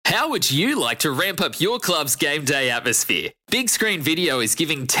How would you like to ramp up your club's game day atmosphere? Big Screen Video is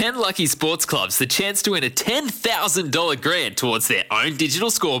giving 10 lucky sports clubs the chance to win a $10,000 grant towards their own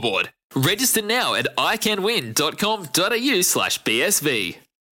digital scoreboard. Register now at iCanWin.com.au/BSV.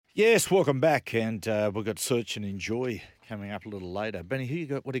 Yes, welcome back, and we've got Search and Enjoy coming up a little later. Benny, who you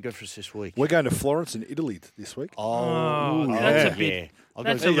got? What do you got for us this week? We're going to Florence in Italy this week. That's a bit.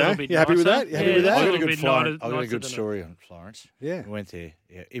 That's a little bit. You happy with that? You happy with that? I got a good story on Florence. Yeah, we went there.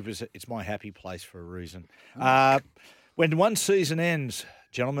 Yeah, it's my happy place for a reason. When one season ends,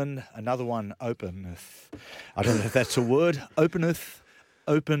 gentlemen, another one openeth. I don't know if that's a word. Openeth,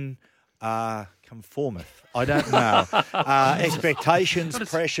 open, conformeth. I don't know. Expectations,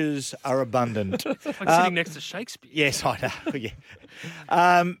 pressures are abundant. Like sitting next to Shakespeare. Yes, I know. Yeah.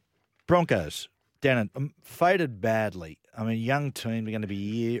 Broncos, down faded badly. I mean, young team, they're going to be a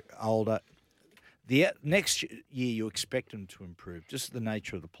year older. The next year, you expect them to improve, just the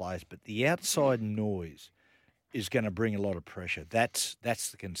nature of the players. But the outside noise is going to bring a lot of pressure. That's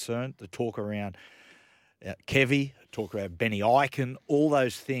the concern. The talk around Kevy, talk around Benny Eichen, all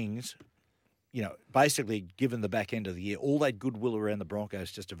those things. You know, basically, given the back end of the year, all that goodwill around the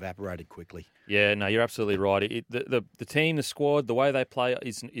Broncos just evaporated quickly. Yeah, no, you're absolutely right. The team, the squad, the way they play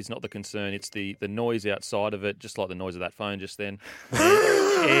is not the concern. It's the noise outside of it, just like the noise of that phone just then.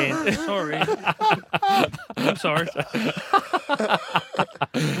 Sorry. I'm sorry.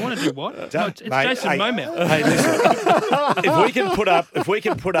 You want to do what? It's Jason Momel. Hey, listen. if we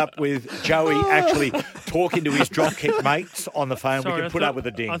can put up with Joey actually talking to his dropkick mates on the phone, we can put up with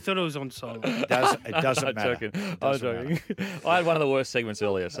a ding. I thought it was on silent. It doesn't matter. I'm joking. I had one of the worst segments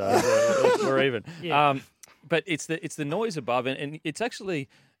earlier, so we're even. Yeah. But it's the noise above, and it's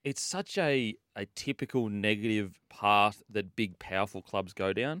such a typical negative path that big, powerful clubs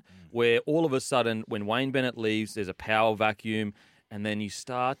go down, where all of a sudden, when Wayne Bennett leaves, there's a power vacuum, and then you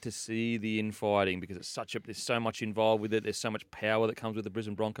start to see the infighting because there's so much involved with it. There's so much power that comes with the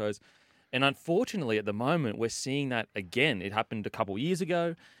Brisbane Broncos. And unfortunately, at the moment, we're seeing that again. It happened a couple of years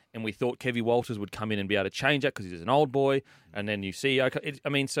ago, and we thought Kevy Walters would come in and be able to change that because he's an old boy, and then you see...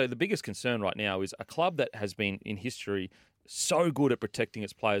 so the biggest concern right now is a club that has been, in history, so good at protecting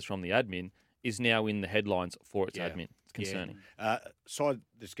its players from the admin is now in the headlines for its admin. It's concerning. Side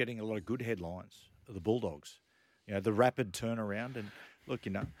that's getting a lot of good headlines are the Bulldogs. You know, the rapid turnaround. And look,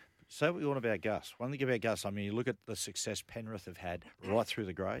 say what you want about Gus. One thing about Gus, I mean, you look at the success Penrith have had right through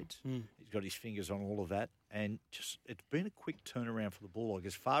the grades. He's got his fingers on all of that. And it's been a quick turnaround for the Bulldogs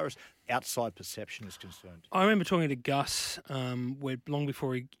as far as outside perception is concerned. I remember talking to Gus long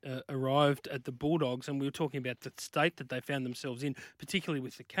before he arrived at the Bulldogs, and we were talking about the state that they found themselves in, particularly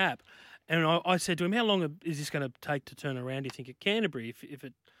with the cap. And I said to him, how long is this going to take to turn around, do you think, at Canterbury,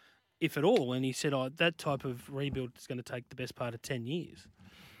 if at all? And he said, that type of rebuild is going to take the best part of 10 years.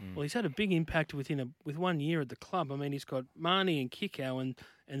 Well, he's had a big impact with 1 year at the club. I mean, he's got Marnie and Kikau and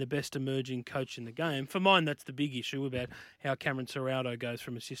the best emerging coach in the game. For mine, that's the big issue about how Cameron Ciraldo goes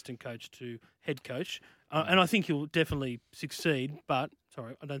from assistant coach to head coach. And I think he'll definitely succeed, I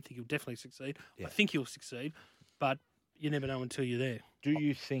don't think he'll definitely succeed. Yeah. I think he'll succeed, but you never know until you're there. Do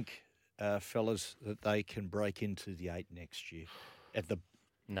you think, fellas, that they can break into the 8 next year at the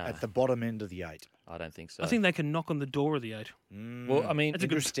bottom end of the 8? I don't think so. I think they can knock on the door of the 8. Well, I mean, that's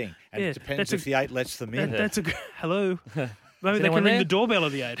interesting. And it depends if the 8 lets them in. That's a hello. Maybe they can ring the doorbell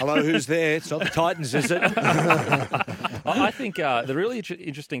of the 8. Hello, who's there? It's not the Titans, is it? I think the really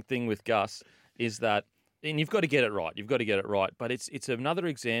interesting thing with Gus is that, and you've got to get it right. You've got to get it right. But it's another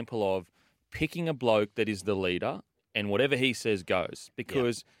example of picking a bloke that is the leader, and whatever he says goes.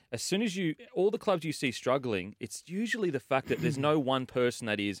 Because as soon as all the clubs you see struggling, it's usually the fact that there's no one person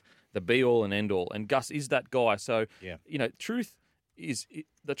that is the be-all and end-all. And Gus is that guy. So, the truth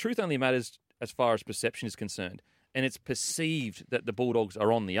only matters as far as perception is concerned. And it's perceived that the Bulldogs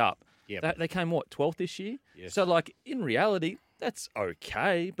are on the up. Yep. They came, 12th this year? Yes. So, in reality, that's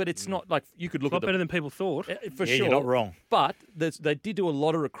okay, but it's not like you could look at better than people thought. For sure. You're not wrong. But they did do a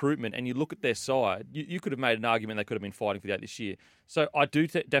lot of recruitment, and you look at their side, you could have made an argument they could have been fighting for the 8 this year. So I do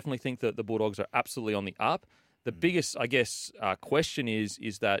definitely think that the Bulldogs are absolutely on the up. The biggest, I guess, question is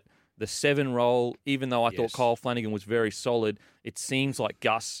that the 7 role, even though I thought Kyle Flanagan was very solid, it seems like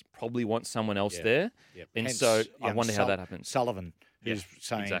Gus probably wants someone else there. Yep. And hence, so I wonder how that happens. Sullivan is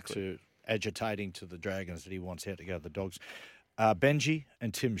saying agitating to the Dragons that he wants out to go to the Dogs. Benji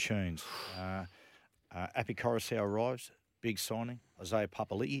and Tim Sheens. Api Coruscant arrives, big signing. Isaiah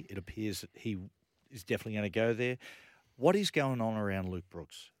Papali'i, it appears that he is definitely going to go there. What is going on around Luke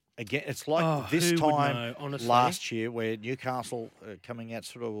Brooks? Again, it's like this time last year where Newcastle coming out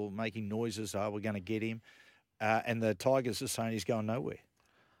sort of making noises, we're going to get him. And the Tigers are saying he's going nowhere.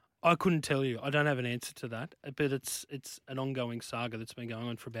 I couldn't tell you. I don't have an answer to that, but it's an ongoing saga that's been going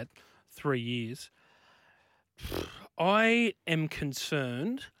on for about 3 years. I am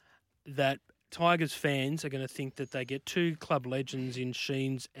concerned that Tigers fans are going to think that they get two club legends in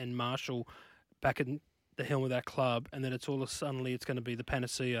Sheens and Marshall back at the helm of that club, and that it's all suddenly it's going to be the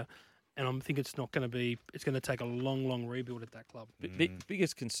panacea. And I think it's not going to be. It's going to take a long, long rebuild at that club.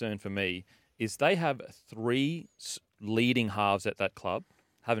 Biggest concern for me is they have 3 leading halves at that club.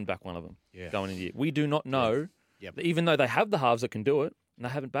 Haven't backed one of them going into the year. We do not know, even though they have the halves that can do it, and they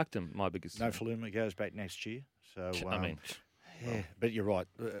haven't backed them. My biggest concern. No Faluma goes back next year. So but you're right.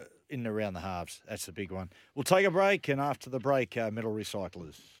 In and around the halves, that's the big one. We'll take a break, and after the break, Metal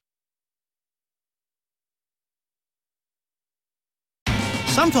Recyclers.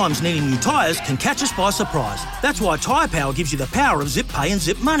 Sometimes needing new tyres can catch us by surprise. That's why Tyre Power gives you the power of Zip Pay and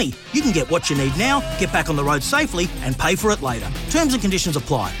Zip Money. You can get what you need now, get back on the road safely and pay for it later. Terms and conditions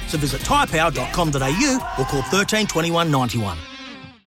apply. So visit tyrepower.com.au or call 13 21 91.